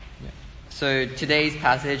So today's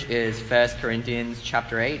passage is 1 Corinthians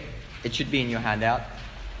chapter 8. It should be in your handout.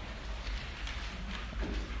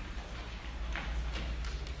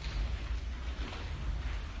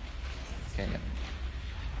 Okay.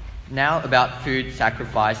 Now about food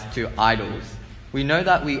sacrificed to idols. We know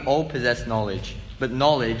that we all possess knowledge, but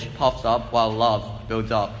knowledge puffs up while love builds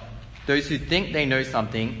up. Those who think they know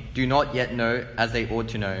something do not yet know as they ought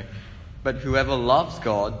to know, but whoever loves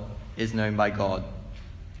God is known by God.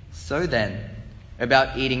 So then,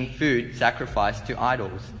 about eating food sacrificed to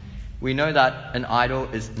idols, we know that an idol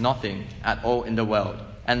is nothing at all in the world,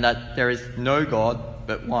 and that there is no God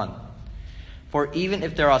but one. For even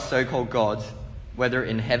if there are so-called gods, whether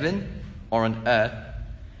in heaven or on earth,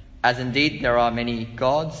 as indeed there are many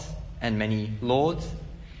gods and many lords,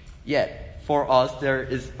 yet for us there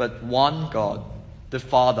is but one God, the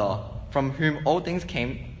Father, from whom all things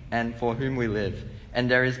came and for whom we live,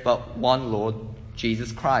 and there is but one Lord,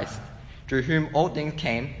 Jesus Christ, through whom all things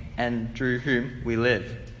came and through whom we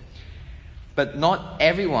live. But not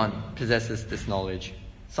everyone possesses this knowledge.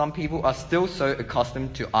 Some people are still so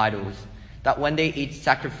accustomed to idols that when they eat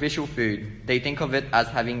sacrificial food, they think of it as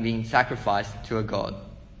having been sacrificed to a god.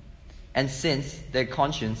 And since their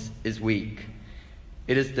conscience is weak,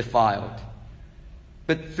 it is defiled.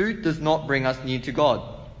 But food does not bring us near to God.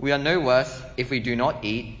 We are no worse if we do not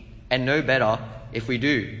eat, and no better if we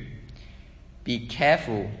do. Be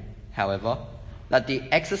careful, however, that the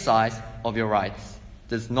exercise of your rights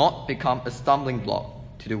does not become a stumbling block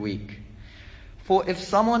to the weak. For if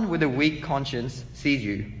someone with a weak conscience sees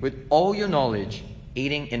you, with all your knowledge,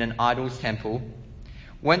 eating in an idol's temple,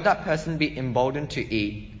 won't that person be emboldened to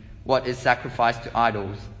eat what is sacrificed to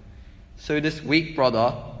idols? So this weak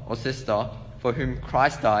brother or sister for whom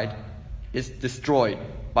Christ died is destroyed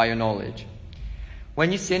by your knowledge.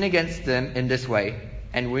 When you sin against them in this way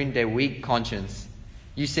and wound their weak conscience,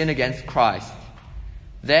 you sin against Christ.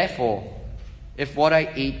 Therefore, if what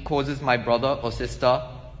I eat causes my brother or sister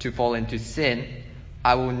to fall into sin,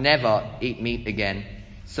 I will never eat meat again,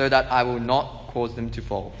 so that I will not cause them to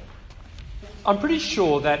fall. I'm pretty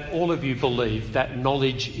sure that all of you believe that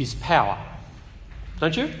knowledge is power,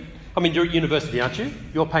 don't you? I mean, you're at university, aren't you?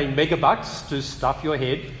 You're paying megabucks to stuff your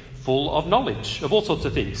head full of knowledge, of all sorts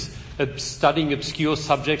of things. Studying obscure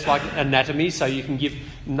subjects like anatomy, so you can give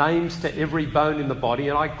names to every bone in the body,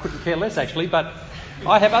 and I couldn't care less actually, but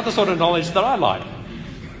I have other sort of knowledge that I like.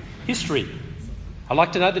 History. I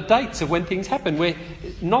like to know the dates of when things happen.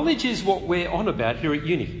 Knowledge is what we're on about here at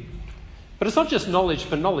uni. But it's not just knowledge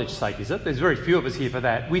for knowledge's sake, is it? There's very few of us here for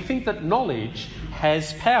that. We think that knowledge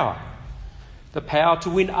has power. The power to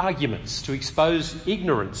win arguments, to expose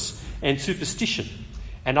ignorance and superstition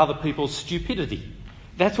and other people's stupidity.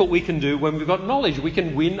 That's what we can do when we've got knowledge. We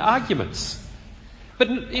can win arguments.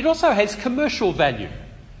 But it also has commercial value.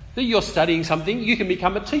 That you're studying something, you can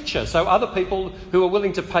become a teacher. So other people who are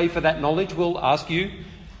willing to pay for that knowledge will ask you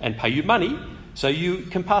and pay you money so you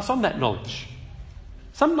can pass on that knowledge.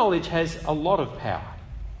 Some knowledge has a lot of power.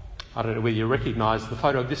 I don't know whether you recognise the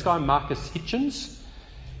photo of this guy, Marcus Hitchens.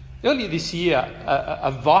 Earlier this year,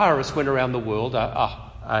 a virus went around the world,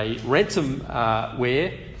 a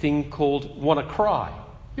ransomware thing called WannaCry.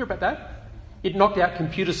 Hear about that? It knocked out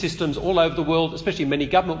computer systems all over the world, especially many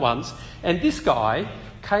government ones. And this guy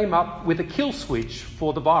came up with a kill switch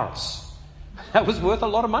for the virus. That was worth a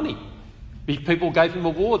lot of money. People gave him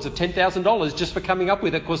awards of $10,000 just for coming up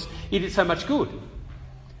with it because he did so much good.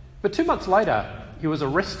 But 2 months later, he was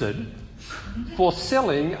arrested for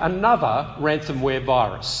selling another ransomware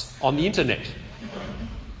virus on the internet.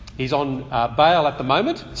 He's on bail at the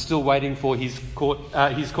moment, still waiting for his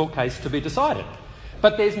court case to be decided.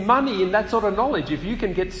 But there's money in that sort of knowledge. If you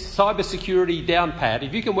can get cybersecurity down pat,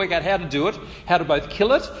 if you can work out how to do it, how to both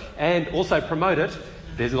kill it and also promote it,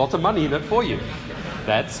 there's lots of money in it for you.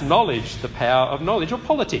 That's knowledge, the power of knowledge. Or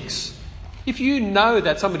politics. If you know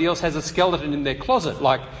that somebody else has a skeleton in their closet,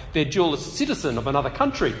 like they're dual citizen of another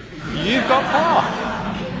country, you've got power.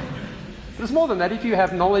 But it's more than that. If you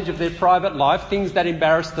have knowledge of their private life, things that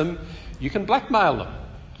embarrass them, you can blackmail them.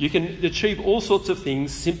 You can achieve all sorts of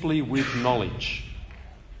things simply with knowledge.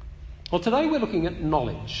 Well, today we're looking at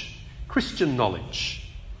knowledge, Christian knowledge.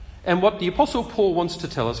 And what the Apostle Paul wants to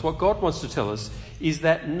tell us, what God wants to tell us, is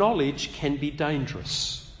that knowledge can be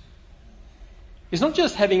dangerous. It's not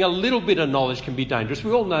just having a little bit of knowledge can be dangerous.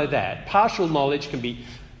 We all know that. Partial knowledge can be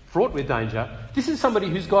fraught with danger. This is somebody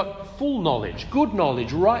who's got full knowledge, good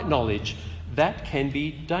knowledge, right knowledge. That can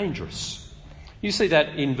be dangerous. You see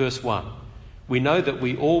that in verse 1. We know that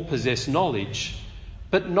we all possess knowledge,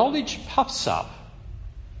 but knowledge puffs up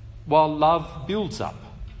while love builds up.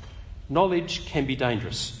 knowledge can be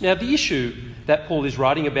dangerous. Now, the issue that Paul is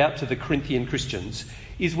writing about to the Corinthian Christians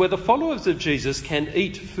is whether followers of Jesus can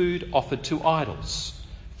eat food offered to idols,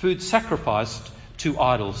 food sacrificed to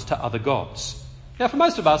idols, to other gods. Now, for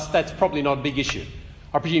most of us, that's probably not a big issue.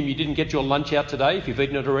 I presume you didn't get your lunch out today, if you've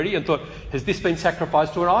eaten it already, and thought, has this been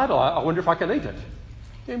sacrificed to an idol? I wonder if I can eat it.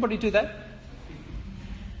 Anybody do that?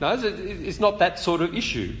 No, it's not that sort of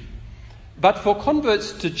issue. But for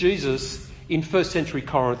converts to Jesus in first century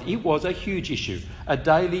Corinth, it was a huge issue, a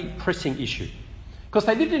daily pressing issue. Because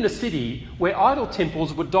they lived in a city where idol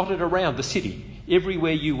temples were dotted around the city.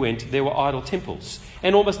 Everywhere you went, there were idol temples.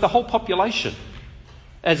 And almost the whole population,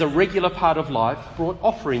 as a regular part of life, brought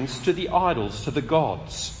offerings to the idols, to the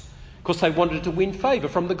gods. Because they wanted to win favour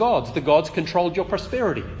from the gods. The gods controlled your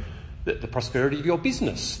prosperity, the prosperity of your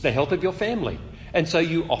business, the health of your family. And so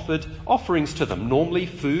you offered offerings to them, normally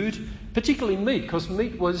food, particularly meat, because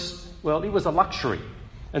meat was, well, it was a luxury.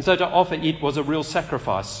 And so to offer it was a real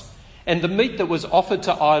sacrifice. And the meat that was offered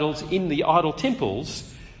to idols in the idol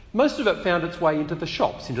temples, most of it found its way into the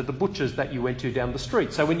shops, into the butchers that you went to down the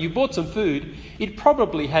street. So when you bought some food, it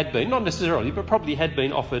probably had been, not necessarily, but probably had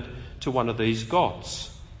been offered to one of these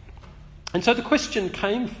gods. And so the question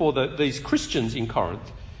came for these Christians in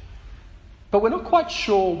Corinth, but we're not quite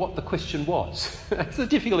sure what the question was. It's the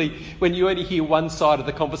difficulty when you only hear one side of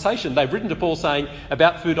the conversation. They've written to Paul saying,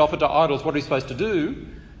 about food offered to idols, what are we supposed to do?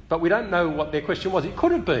 But we don't know what their question was. It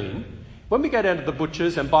could have been, when we go down to the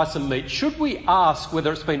butchers and buy some meat, should we ask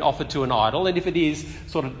whether it's been offered to an idol, and if it is,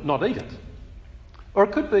 sort of not eat it? Or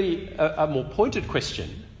it could be a more pointed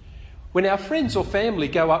question. When our friends or family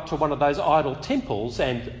go up to one of those idol temples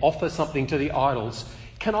and offer something to the idols,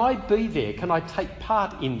 can I be there? Can I take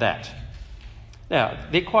part in that? Now,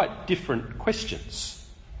 they're quite different questions.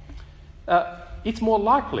 It's more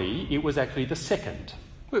likely it was actually the second.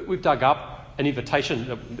 We've dug up an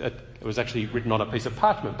invitation. It was actually written on a piece of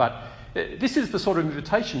parchment, but this is the sort of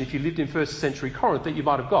invitation, if you lived in first century Corinth, that you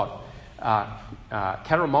might have got.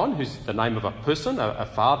 Charamon, who's the name of a person, a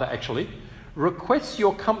father actually, requests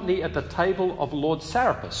your company at the table of Lord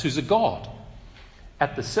Serapis, who's a god.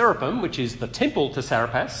 At the Seraphim, which is the temple to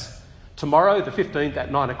Serapis, tomorrow the 15th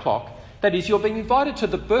at 9 o'clock, that is, you're being invited to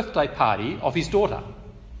the birthday party of his daughter,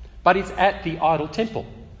 but it's at the idol temple.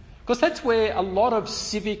 Because that's where a lot of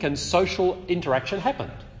civic and social interaction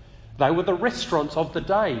happened. They were the restaurants of the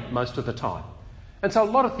day most of the time. And so a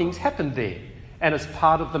lot of things happened there. And as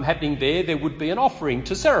part of them happening there would be an offering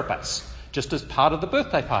to Serapis, just as part of the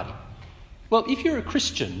birthday party. Well, if you're a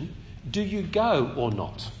Christian, do you go or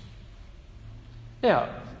not? Now,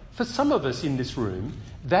 for some of us in this room,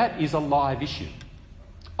 that is a live issue.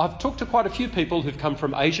 I've talked to quite a few people who've come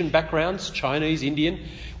from Asian backgrounds, Chinese, Indian,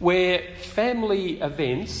 where family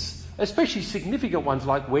events, especially significant ones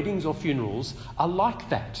like weddings or funerals, are like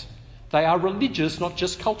that. They are religious, not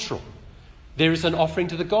just cultural. There is an offering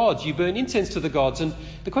to the gods. You burn incense to the gods. And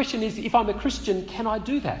the question is, if I'm a Christian, can I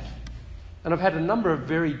do that? And I've had a number of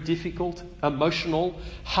very difficult, emotional,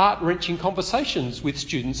 heart-wrenching conversations with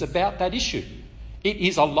students about that issue. It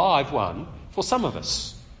is a live one for some of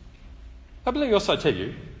us. But let me also tell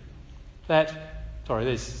you that,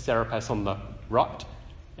 there's Serapis on the right,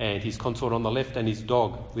 and his consort on the left, and his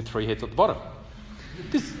dog with 3 heads at the bottom.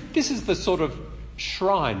 This is the sort of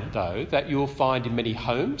shrine, though, that you'll find in many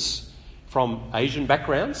homes from Asian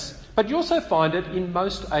backgrounds, but you also find it in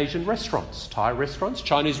most Asian restaurants, Thai restaurants,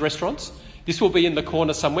 Chinese restaurants. This will be in the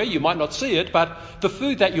corner somewhere. You might not see it, but the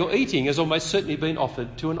food that you're eating has almost certainly been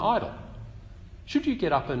offered to an idol. Should you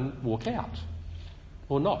get up and walk out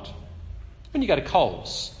or not? When you go to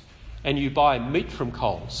Coles and you buy meat from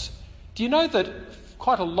Coles, do you know that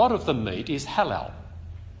quite a lot of the meat is halal?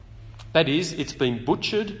 That is, it's been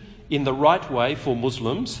butchered in the right way for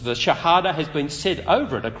Muslims. The Shahada has been said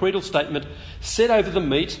over it, a creedal statement said over the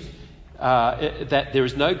meat that there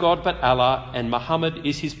is no God but Allah and Muhammad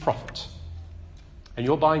is his prophet. And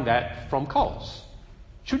you're buying that from Coles.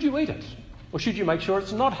 Should you eat it? Or should you make sure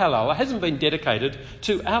it's not halal? It hasn't been dedicated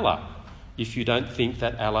to Allah, if you don't think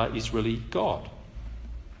that Allah is really God.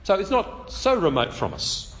 So it's not so remote from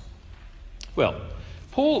us. Well,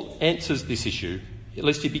 Paul answers this issue, at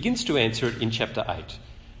least he begins to answer it in chapter 8,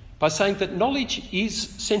 by saying that knowledge is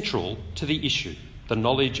central to the issue, the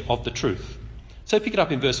knowledge of the truth. So pick it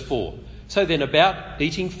up in verse 4. So then, about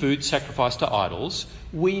eating food sacrificed to idols,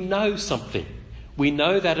 we know something. We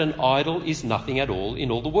know that an idol is nothing at all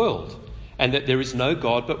in all the world, and that there is no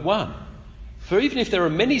God but one. For even if there are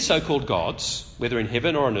many so-called gods, whether in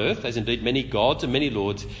heaven or on earth, as indeed many gods and many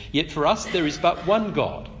lords, yet for us there is but one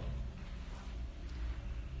God.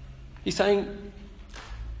 He's saying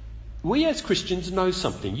we as Christians know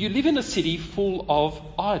something. You live in a city full of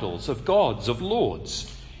idols, of gods, of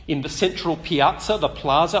lords. In the central piazza, the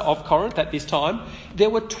plaza of Corinth at this time, there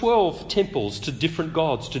were 12 temples to different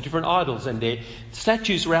gods, to different idols, and their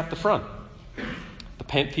statues were out the front. The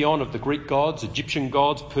pantheon of the Greek gods, Egyptian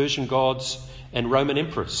gods, Persian gods, and Roman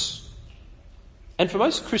emperors. And for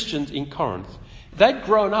most Christians in Corinth, they'd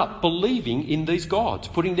grown up believing in these gods,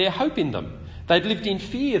 putting their hope in them. They'd lived in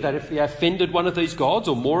fear that if they offended one of these gods,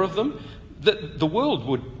 or more of them, that the world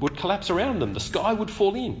would collapse around them, the sky would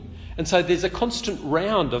fall in. And so there's a constant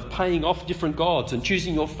round of paying off different gods and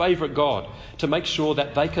choosing your favourite god to make sure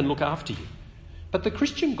that they can look after you. But the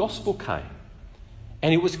Christian gospel came,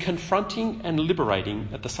 and it was confronting and liberating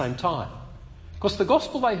at the same time. Because the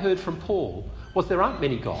gospel they heard from Paul was there aren't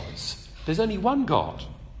many gods. There's only one God.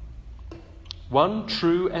 One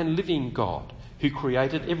true and living God who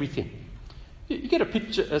created everything. You get a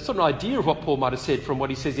picture, a sort of idea of what Paul might have said from what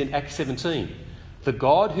he says in Acts 17. The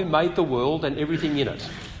God who made the world and everything in it.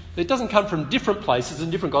 It doesn't come from different places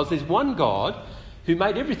and different gods. There's one God who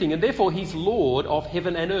made everything, and therefore he's Lord of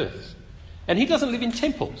heaven and earth. And he doesn't live in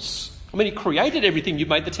temples. I mean, he created everything you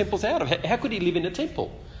made the temples out of. How could he live in a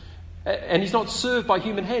temple? And he's not served by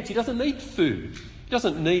human hands. He doesn't need food. He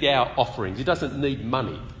doesn't need our offerings. He doesn't need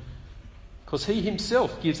money. Because he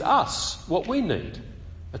himself gives us what we need.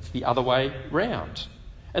 It's the other way round.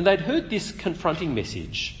 And they'd heard this confronting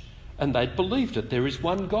message, and they'd believed it. There is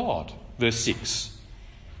one God. Verse 6.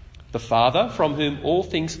 The Father, from whom all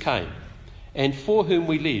things came, and for whom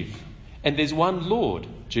we live. And there's one Lord,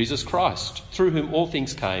 Jesus Christ, through whom all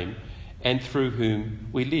things came, and through whom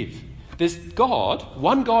we live. There's God,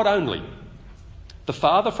 one God only. The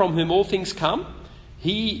Father, from whom all things come.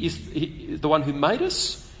 He is the one who made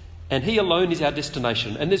us, and he alone is our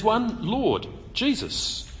destination. And there's one Lord,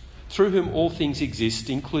 Jesus, through whom all things exist,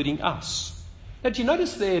 including us. Now, do you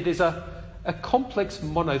notice there's a complex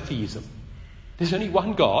monotheism? There's only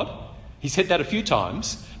one God. He said that a few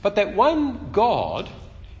times. But that one God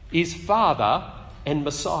is Father and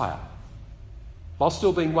Messiah, while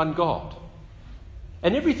still being one God.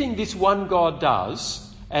 And everything this one God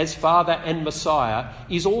does as Father and Messiah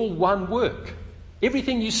is all one work.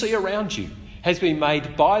 Everything you see around you has been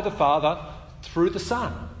made by the Father through the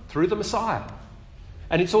Son, through the Messiah.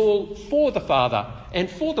 And it's all for the Father and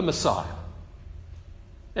for the Messiah.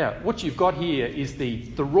 Now, what you've got here is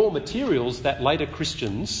the raw materials that later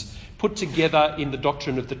Christians put together in the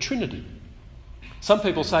doctrine of the Trinity. Some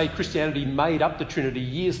people say Christianity made up the Trinity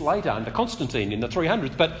years later under Constantine in the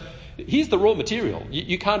 300s, but here's the raw material.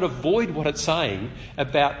 You can't avoid what it's saying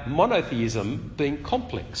about monotheism being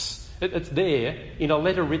complex. It's there in a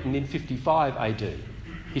letter written in 55 AD,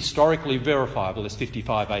 historically verifiable as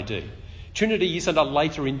 55 AD. Trinity isn't a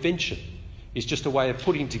later invention. It's just a way of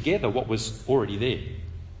putting together what was already there.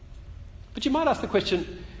 But you might ask the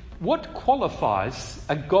question, what qualifies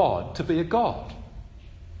a God to be a God?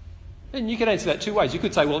 And you can answer that two ways. You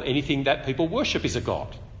could say, well, anything that people worship is a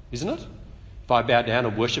God, isn't it? If I bow down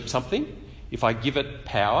and worship something, if I give it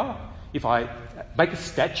power, if I make a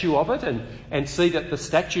statue of it and see that the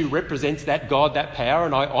statue represents that God, that power,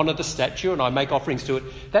 and I honour the statue and I make offerings to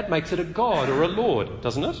it, that makes it a God or a Lord,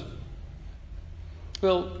 doesn't it?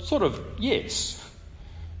 Well, sort of, yes.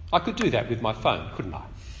 I could do that with my phone, couldn't I?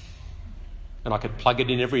 And I could plug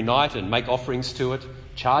it in every night and make offerings to it,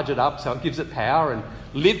 charge it up so it gives it power and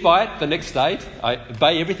live by it the next day. I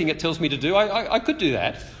obey everything it tells me to do. I could do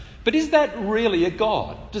that. But is that really a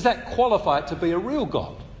God? Does that qualify it to be a real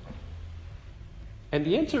God? And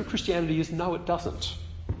the answer of Christianity is no, it doesn't.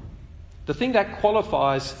 The thing that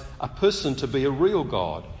qualifies a person to be a real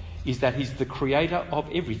God is that he's the creator of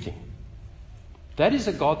everything. That is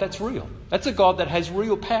a God that's real. That's a God that has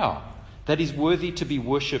real power, that is worthy to be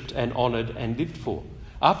worshipped and honoured and lived for.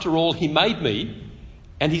 After all, he made me,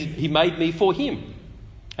 and he made me for him.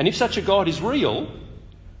 And if such a God is real,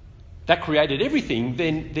 that created everything,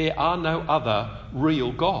 then there are no other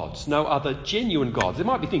real gods, no other genuine gods. There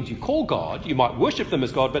might be things you call God, you might worship them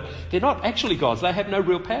as God, but they're not actually gods. They have no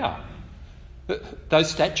real power.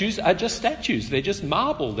 Those statues are just statues. They're just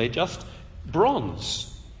marble. They're just bronze.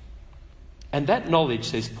 And that knowledge,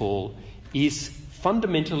 says Paul, is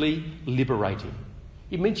fundamentally liberating.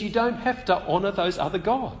 It means you don't have to honour those other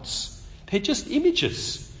gods. They're just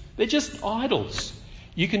images. They're just idols.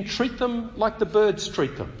 You can treat them like the birds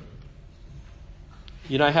treat them.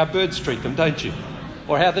 You know how birds treat them, don't you?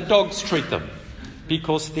 Or how the dogs treat them.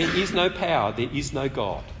 Because there is no power, there is no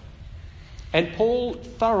God. And Paul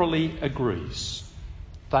thoroughly agrees.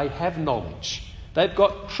 They have knowledge. They've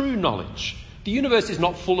got true knowledge. The universe is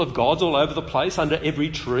not full of gods all over the place, under every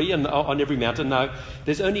tree and on every mountain. No,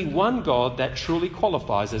 there's only one God that truly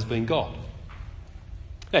qualifies as being God.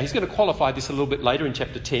 Now, he's going to qualify this a little bit later in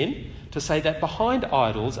chapter 10 to say that behind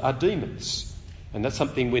idols are demons. And that's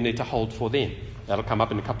something we need to hold for them. That'll come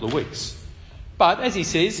up in a couple of weeks. But as he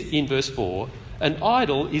says in verse 4, an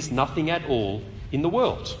idol is nothing at all in the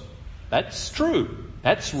world. That's true.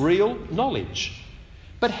 That's real knowledge.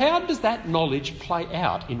 But how does that knowledge play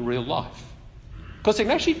out in real life? Because it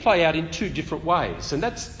can actually play out in two different ways. And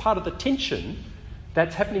that's part of the tension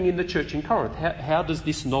that's happening in the church in Corinth. How does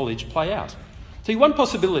this knowledge play out? See, one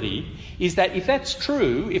possibility is that if that's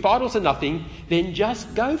true, if idols are nothing, then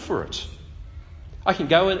just go for it. I can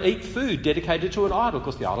go and eat food dedicated to an idol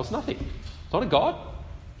because the idol's nothing. It's not a god.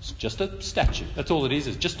 It's just a statue. That's all it is.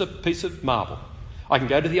 It's just a piece of marble. I can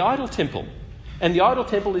go to the idol temple. And the idol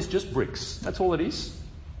temple is just bricks. That's all it is.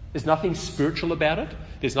 There's nothing spiritual about it.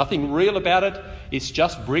 There's nothing real about it. It's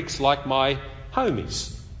just bricks like my home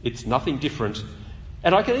is. It's nothing different.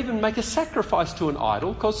 And I can even make a sacrifice to an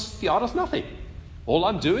idol because the idol's nothing. All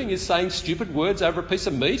I'm doing is saying stupid words over a piece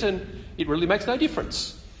of meat and it really makes no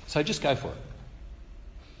difference. So just go for it.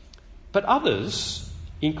 But others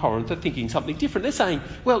in Corinth are thinking something different. They're saying,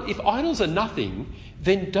 well, if idols are nothing,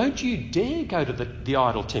 then don't you dare go to the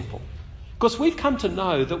idol temple. Because we've come to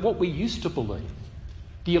know that what we used to believe,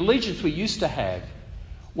 the allegiance we used to have,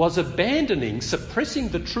 was abandoning, suppressing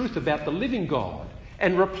the truth about the living God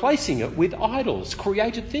and replacing it with idols,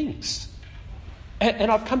 created things.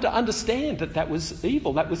 And I've come to understand that that was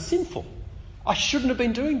evil, that was sinful. I shouldn't have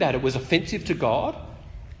been doing that. It was offensive to God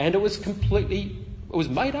and it was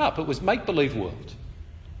made up. It was make-believe world.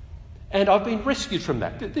 And I've been rescued from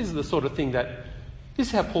that. This is the sort of thing this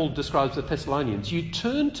is how Paul describes the Thessalonians. You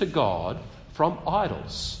turn to God from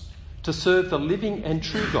idols to serve the living and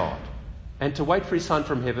true God and to wait for his Son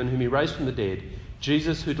from heaven, whom he raised from the dead,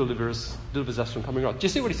 Jesus who delivers us from coming wrath. Do you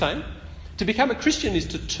see what he's saying? To become a Christian is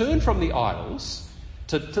to turn from the idols,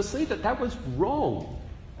 to see that was wrong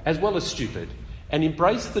as well as stupid, and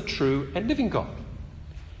embrace the true and living God.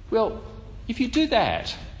 Well, if you do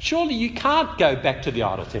that, surely you can't go back to the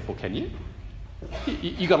idol temple, can you?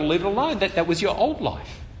 You've got to leave it alone. That was your old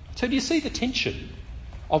life. So do you see the tension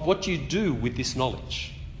of what you do with this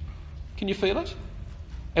knowledge? Can you feel it?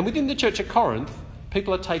 And within the church at Corinth,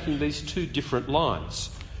 people are taking these two different lines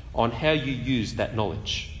on how you use that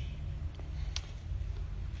knowledge.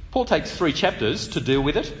 Paul takes 3 chapters to deal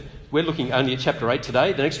with it. We're looking only at chapter 8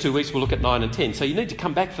 today. The next 2 weeks we'll look at 9 and 10. So you need to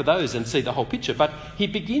come back for those and see the whole picture. But he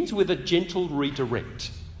begins with a gentle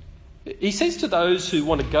redirect. He says to those who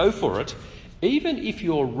want to go for it, even if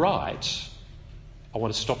you're right, I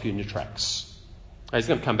want to stop you in your tracks. Now, he's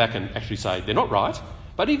going to come back and actually say they're not right.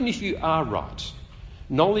 But even if you are right,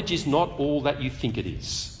 knowledge is not all that you think it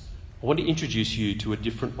is. I want to introduce you to a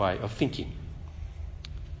different way of thinking.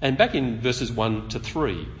 And back in verses 1 to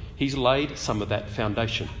 3, he's laid some of that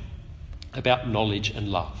foundation about knowledge and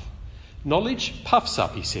love. Knowledge puffs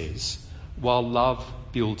up, he says, while love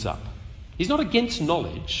builds up. He's not against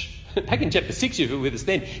knowledge. Back in chapter 6, you were with us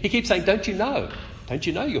then, he keeps saying, don't you know? Don't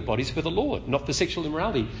you know your body's for the Lord, not for sexual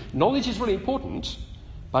immorality? Knowledge is really important,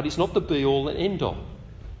 but it's not the be-all and end-all.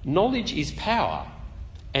 Knowledge is power,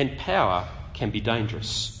 and power can be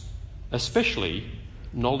dangerous, especially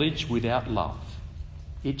knowledge without love.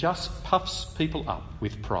 It just puffs people up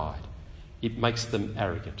with pride. It makes them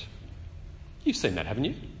arrogant. You've seen that, haven't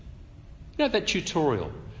you? You know that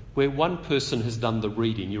tutorial where one person has done the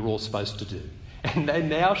reading you're all supposed to do, and they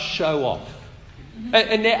now show off.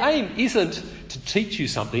 And their aim isn't to teach you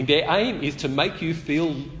something. Their aim is to make you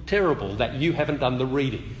feel terrible that you haven't done the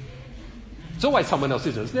reading. It's always someone else,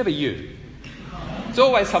 isn't it? It's never you. It's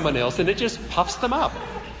always someone else, and it just puffs them up.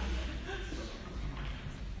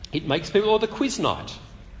 It makes people, or the quiz night,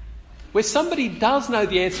 where somebody does know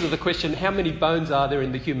the answer to the question, how many bones are there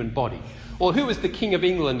in the human body? Or who was the King of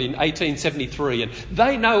England in 1873? And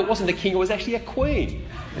they know it wasn't a king, it was actually a queen.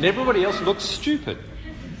 And everybody else looks stupid.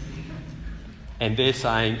 And they're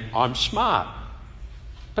saying, I'm smart.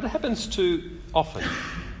 But it happens too often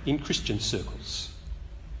in Christian circles.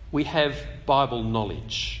 We have Bible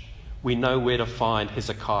knowledge. We know where to find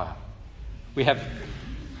Hezekiah. We have,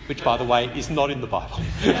 which by the way is not in the Bible.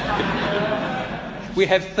 We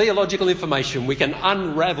have theological information. We can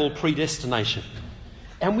unravel predestination.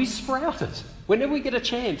 And we sprout it whenever we get a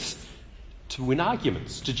chance to win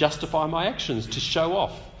arguments, to justify my actions, to show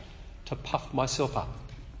off, to puff myself up.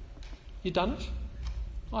 You done it?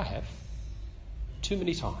 I have. Too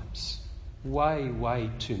many times. Way,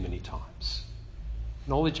 way too many times.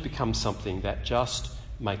 Knowledge becomes something that just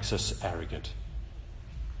makes us arrogant.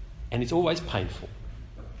 And it's always painful.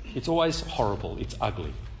 It's always horrible, it's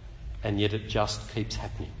ugly, and yet it just keeps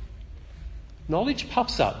happening. Knowledge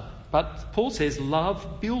puffs up, but Paul says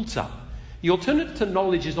love builds up. The alternative to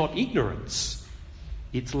knowledge is not ignorance,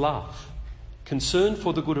 it's love. Concern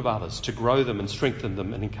for the good of others, to grow them and strengthen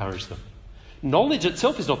them and encourage them. Knowledge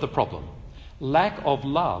itself is not the problem. Lack of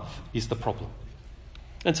love is the problem.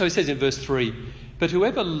 And so he says in verse 3, but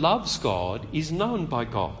whoever loves God is known by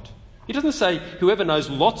God. He doesn't say whoever knows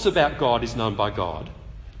lots about God is known by God.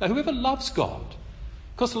 No, whoever loves God.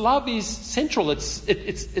 Because love is central, it's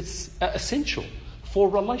essential for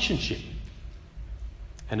relationship.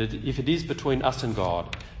 And if it is between us and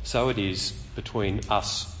God, so it is between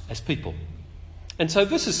us as people. And so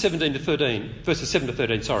verses 7 to 13,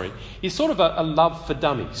 is sort of a love for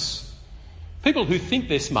dummies. People who think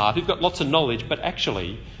they're smart, who've got lots of knowledge, but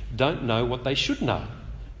actually don't know what they should know,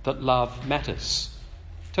 that love matters.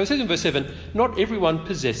 So it says in verse 7, not everyone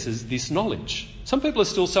possesses this knowledge. Some people are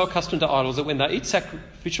still so accustomed to idols that when they eat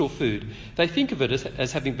sacrificial food, they think of it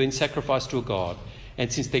as having been sacrificed to a god.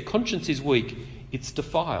 And since their conscience is weak, it's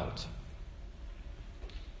defiled.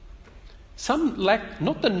 Some lack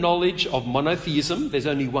not the knowledge of monotheism, there's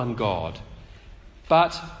only one God,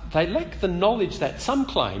 but they lack the knowledge that some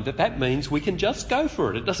claim that means we can just go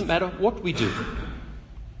for it. It doesn't matter what we do.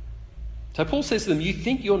 So Paul says to them, you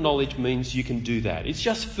think your knowledge means you can do that. It's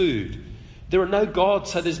just food. There are no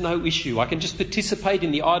gods, so there's no issue. I can just participate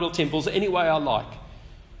in the idol temples any way I like.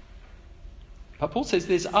 But Paul says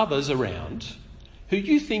there's others around who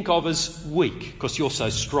you think of as weak because you're so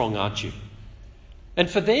strong, aren't you? And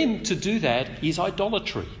for them to do that is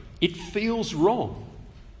idolatry. It feels wrong.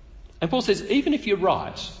 And Paul says, even if you're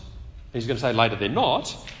right, and he's going to say later they're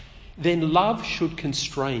not, then love should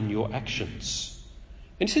constrain your actions.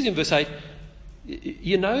 And he says in verse 8,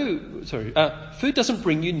 food doesn't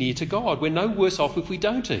bring you near to God. We're no worse off if we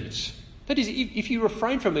don't eat. That is, if you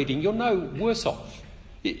refrain from eating, you're no worse off.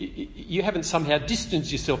 You haven't somehow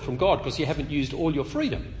distanced yourself from God because you haven't used all your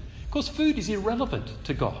freedom. Because food is irrelevant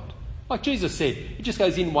to God. Like Jesus said, it just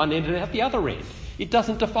goes in one end and out the other end. It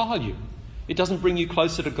doesn't defile you. It doesn't bring you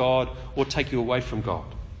closer to God or take you away from God.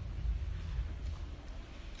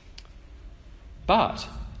 But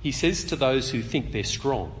he says to those who think they're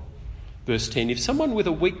strong, verse 10, if someone with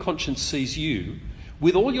a weak conscience sees you,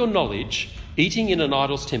 with all your knowledge, eating in an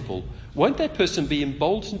idol's temple, won't that person be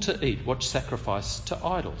emboldened to eat what's sacrificed to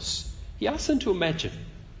idols? He asks them to imagine.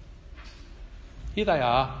 Here they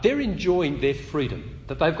are, they're enjoying their freedom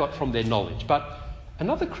that they've got from their knowledge. But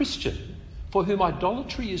another Christian for whom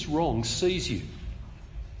idolatry is wrong sees you.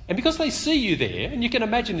 And because they see you there, and you can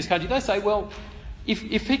imagine this country, they say, well, if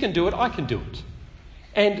he can do it, I can do it.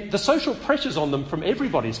 And the social pressures on them from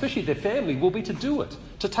everybody, especially their family, will be to do it,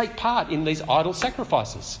 to take part in these idol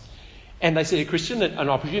sacrifices. And they see a Christian,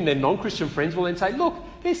 and I presume their non-Christian friends will then say, look,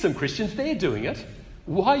 there's some Christians, they're doing it.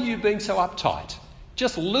 Why are you being so uptight?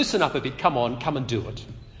 Just loosen up a bit, come on, come and do it.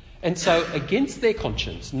 And so against their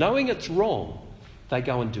conscience, knowing it's wrong, they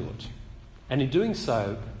go and do it. And in doing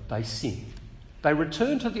so, they sin. They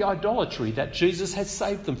return to the idolatry that Jesus has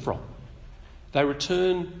saved them from. They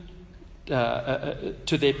return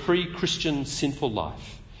to their pre-Christian sinful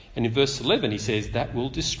life. And in verse 11 he says that will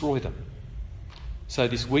destroy them. So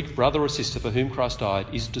this weak brother or sister for whom Christ died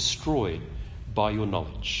is destroyed by your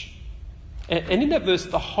knowledge. And in that verse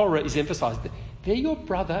the horror is emphasised. They're your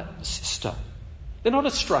brother, sister. They're not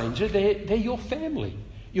a stranger, they're your family.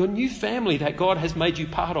 Your new family that God has made you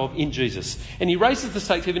part of in Jesus. And he raises the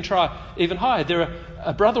stakes even higher. They're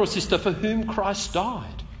a brother or sister for whom Christ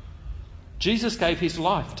died. Jesus gave his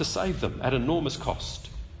life to save them at enormous cost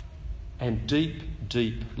and deep,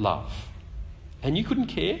 deep love. And you couldn't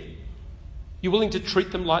care? You're willing to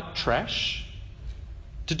treat them like trash?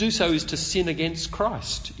 To do so is to sin against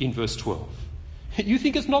Christ in verse 12. You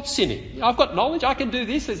think it's not sinning. I've got knowledge, I can do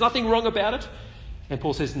this, there's nothing wrong about it. And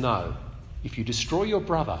Paul says, no. If you destroy your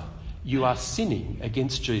brother, you are sinning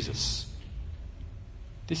against Jesus.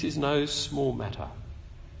 This is no small matter.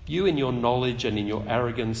 You in your knowledge and in your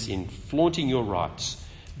arrogance, in flaunting your rights,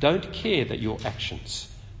 don't care that your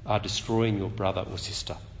actions are destroying your brother or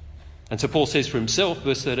sister. And so Paul says for himself,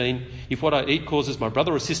 verse 13, if what I eat causes my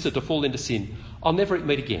brother or sister to fall into sin, I'll never eat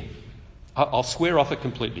meat again. I'll swear off it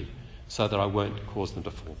completely so that I won't cause them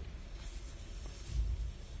to fall.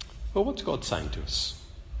 Well, what's God saying to us?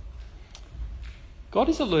 God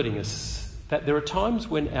is alerting us that there are times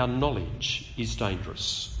when our knowledge is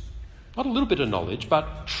dangerous. Not a little bit of knowledge,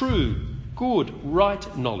 but true, good,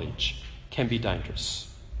 right knowledge can be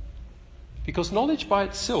dangerous. Because knowledge by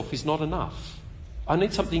itself is not enough. I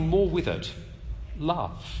need something more with it.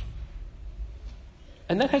 Love.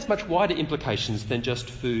 And that has much wider implications than just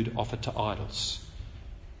food offered to idols.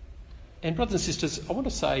 And brothers and sisters, I want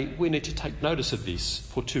to say we need to take notice of this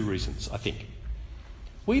for two reasons, I think.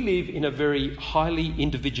 We live in a very highly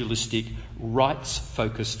individualistic,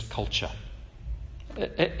 rights-focused culture.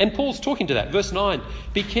 And Paul's talking to that. Verse 9,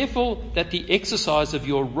 be careful that the exercise of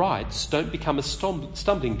your rights don't become a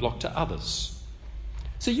stumbling block to others.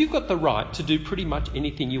 So you've got the right to do pretty much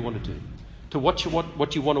anything you want to do, to watch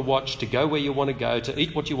what you want to watch, to go where you want to go, to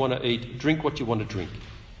eat what you want to eat, drink what you want to drink.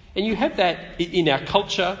 And you have that in our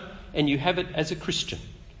culture, and you have it as a Christian.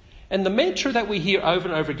 And the mantra that we hear over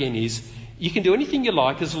and over again is, you can do anything you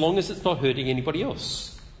like as long as it's not hurting anybody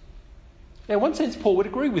else. Now, in one sense, Paul would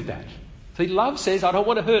agree with that. See, love says, I don't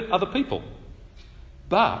want to hurt other people.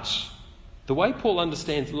 But the way Paul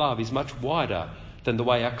understands love is much wider than the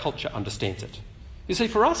way our culture understands it. You see,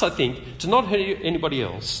 for us, I think, to not hurt anybody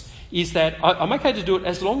else is that I'm okay to do it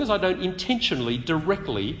as long as I don't intentionally,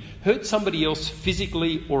 directly hurt somebody else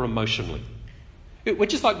physically or emotionally. We're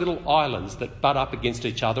just like little islands that butt up against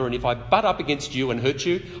each other, and if I butt up against you and hurt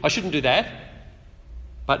you, I shouldn't do that,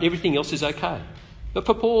 but everything else is okay. But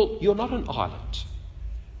for Paul, you're not an island.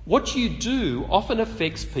 What you do often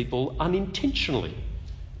affects people unintentionally,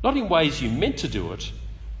 not in ways you meant to do it,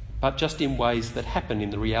 but just in ways that happen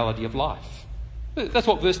in the reality of life. That's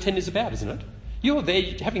what verse 10 is about, isn't it? You're there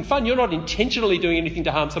having fun. You're not intentionally doing anything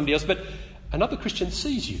to harm somebody else, but another Christian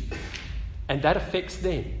sees you, and that affects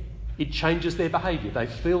them. It changes their behaviour. They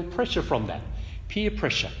feel pressure from that. Peer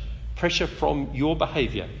pressure. Pressure from your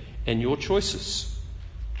behaviour and your choices.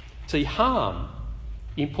 See, harm,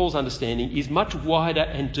 in Paul's understanding, is much wider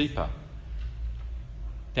and deeper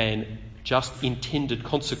than just intended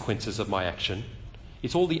consequences of my action.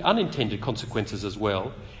 It's all the unintended consequences as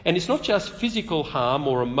well. And it's not just physical harm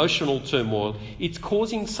or emotional turmoil. It's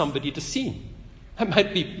causing somebody to sin.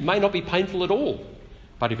 It may not be painful at all,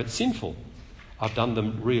 but if it's sinful, I've done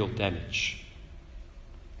them real damage.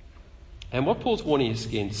 And what Paul's warning us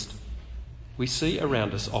against, we see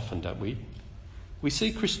around us often, don't we? We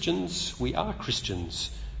see Christians, we are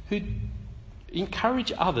Christians, who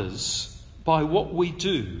encourage others by what we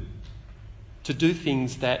do to do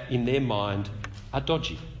things that in their mind are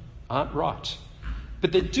dodgy, aren't right.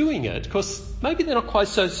 But they're doing it because maybe they're not quite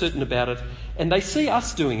so certain about it, and they see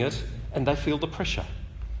us doing it and they feel the pressure.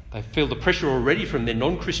 They feel the pressure already from their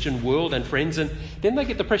non-Christian world and friends, and then they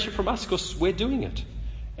get the pressure from us because we're doing it.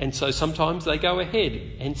 And so sometimes they go ahead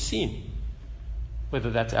and sin, whether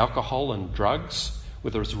that's alcohol and drugs,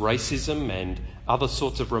 whether it's racism and other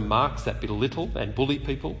sorts of remarks that belittle and bully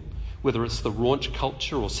people, whether it's the raunch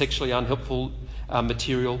culture or sexually unhelpful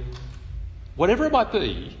material. Whatever it might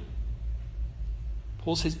be,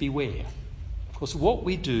 Paul says beware, because what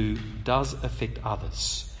we do does affect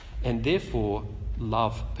others, and therefore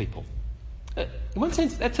love people. In one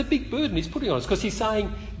sense, that's a big burden he's putting on us, because he's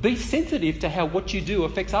saying, be sensitive to how what you do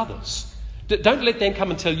affects others. Don't let them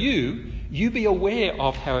come and tell you, you be aware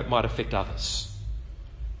of how it might affect others.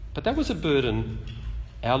 But that was a burden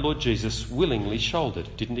our Lord Jesus willingly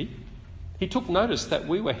shouldered, didn't he? He took notice that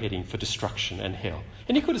we were heading for destruction and hell.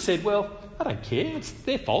 And he could have said, well, I don't care, it's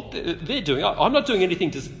their fault, they're doing it. I'm not doing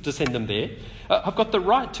anything to send them there. I've got the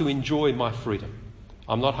right to enjoy my freedom.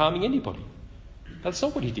 I'm not harming anybody. That's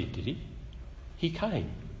not what he did he? He came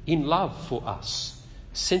in love for us,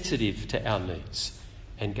 sensitive to our needs,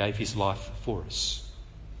 and gave his life for us.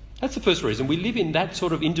 That's the first reason. We live in that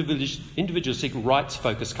sort of individualistic,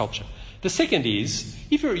 rights-focused culture. The second is,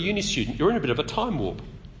 if you're a uni student, you're in a bit of a time warp. Do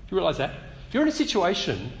you realise that? If you're in a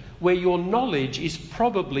situation where your knowledge is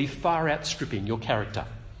probably far outstripping your character.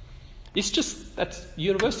 That's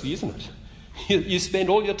university, isn't it? You spend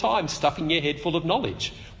all your time stuffing your head full of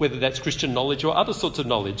knowledge, whether that's Christian knowledge or other sorts of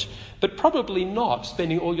knowledge, but probably not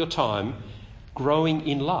spending all your time growing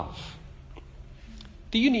in love.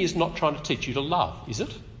 The uni is not trying to teach you to love, is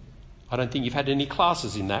it? I don't think you've had any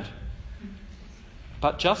classes in that.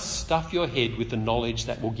 But just stuff your head with the knowledge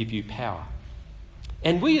that will give you power.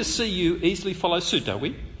 And we as CU easily follow suit, don't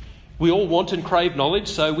we? We all want and crave knowledge,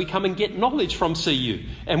 so we come and get knowledge from CU.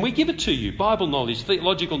 And we give it to you, Bible knowledge,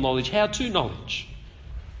 theological knowledge, how-to knowledge.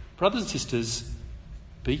 Brothers and sisters,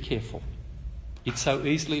 be careful. It so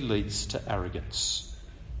easily leads to arrogance,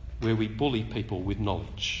 where we bully people with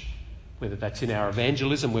knowledge. Whether that's in our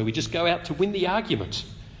evangelism, where we just go out to win the argument,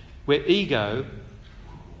 where ego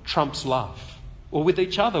trumps love. Or with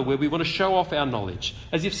each other, where we want to show off our knowledge,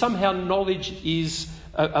 as if somehow knowledge is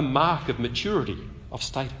a mark of maturity, of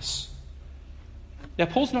status. Now,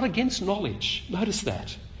 Paul's not against knowledge, notice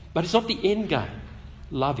that, but it's not the end game.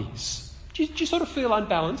 Love is. Do you sort of feel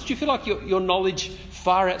unbalanced? Do you feel like your knowledge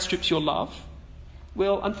far outstrips your love?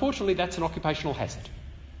 Well, unfortunately, that's an occupational hazard.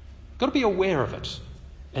 Got to be aware of it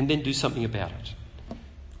and then do something about it.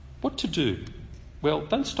 What to do? Well,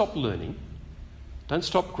 don't stop learning. Don't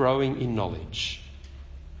stop growing in knowledge.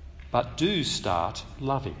 But do start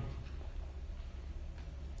loving.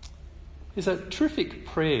 There's a terrific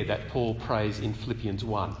prayer that Paul prays in Philippians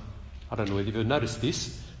 1. I don't know whether you've ever noticed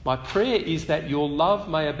this. My prayer is that your love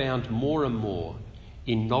may abound more and more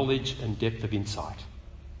in knowledge and depth of insight.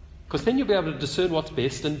 Because then you'll be able to discern what's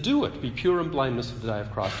best and do it. Be pure and blameless for the day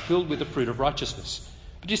of Christ, filled with the fruit of righteousness.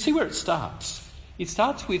 But you see where it starts? It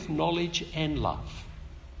starts with knowledge and love.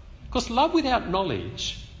 Because love without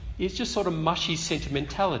knowledge is just sort of mushy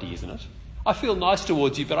sentimentality, isn't it? I feel nice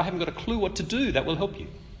towards you, but I haven't got a clue what to do that will help you.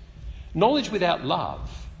 Knowledge without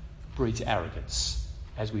love breeds arrogance,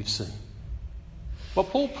 as we've seen. What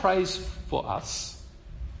Paul prays for us,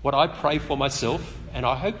 what I pray for myself, and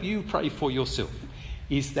I hope you pray for yourself,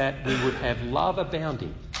 is that we would have love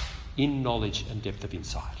abounding in knowledge and depth of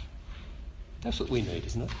insight. That's what we need,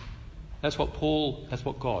 isn't it? That's what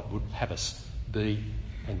God would have us be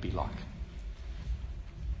and be like.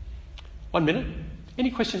 1 minute.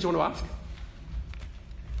 Any questions you want to ask?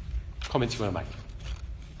 Comments you want to make?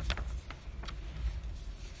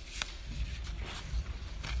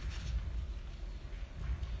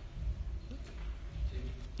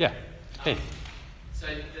 Yeah, Ben. So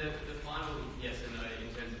the final yes or no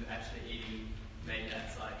in terms of actually eating meat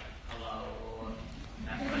that's like halal or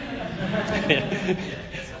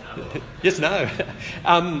yes, no.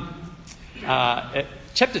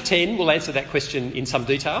 Chapter 10 will answer that question in some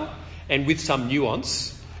detail and with some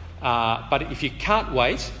nuance. But if you can't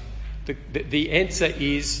wait, the answer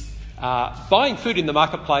is buying food in the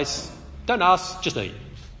marketplace, don't ask, just eat.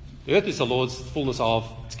 The earth is the Lord's, the fullness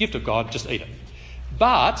of, it's a gift of God, just eat it.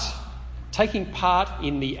 But taking part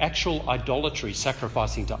in the actual idolatry,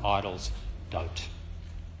 sacrificing to idols, don't.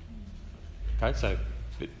 Okay, so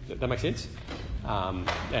that makes sense? Now,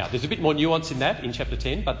 there's a bit more nuance in that in chapter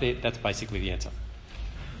 10, but that's basically the answer.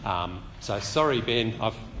 So sorry, Ben,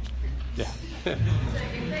 yeah. So if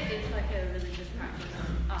it is like a religious practice,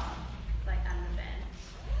 like at an event,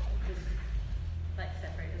 just like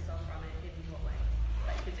separate yourself from it in what way?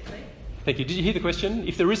 Like physically? Thank you. Did you hear the question?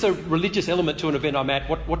 If there is a religious element to an event I'm at,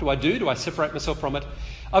 what do I do? Do I separate myself from it?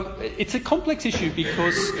 It's a complex issue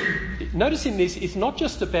because notice in this, it's not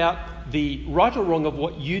just about the right or wrong of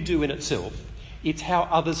what you do in itself, it's how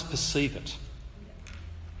others perceive it.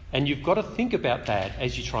 And you've got to think about that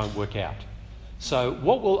as you try and work out. So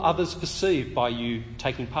what will others perceive by you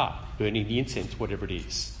taking part, burning the incense, whatever it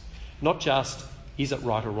is? Not just, is it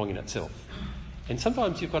right or wrong in itself? And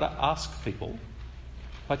sometimes you've got to ask people,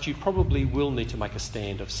 but you probably will need to make a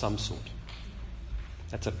stand of some sort.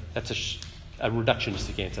 That's a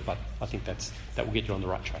reductionistic answer, but I think that will get you on the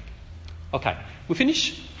right track. Okay, we'll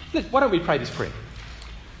finish. Why don't we pray this prayer?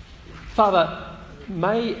 Father,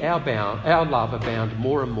 may our love abound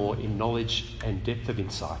more and more in knowledge and depth of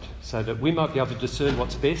insight, so that we might be able to discern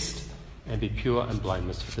what's best and be pure and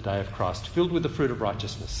blameless for the day of Christ, filled with the fruit of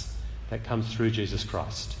righteousness that comes through Jesus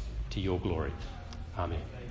Christ, to your glory. Amen.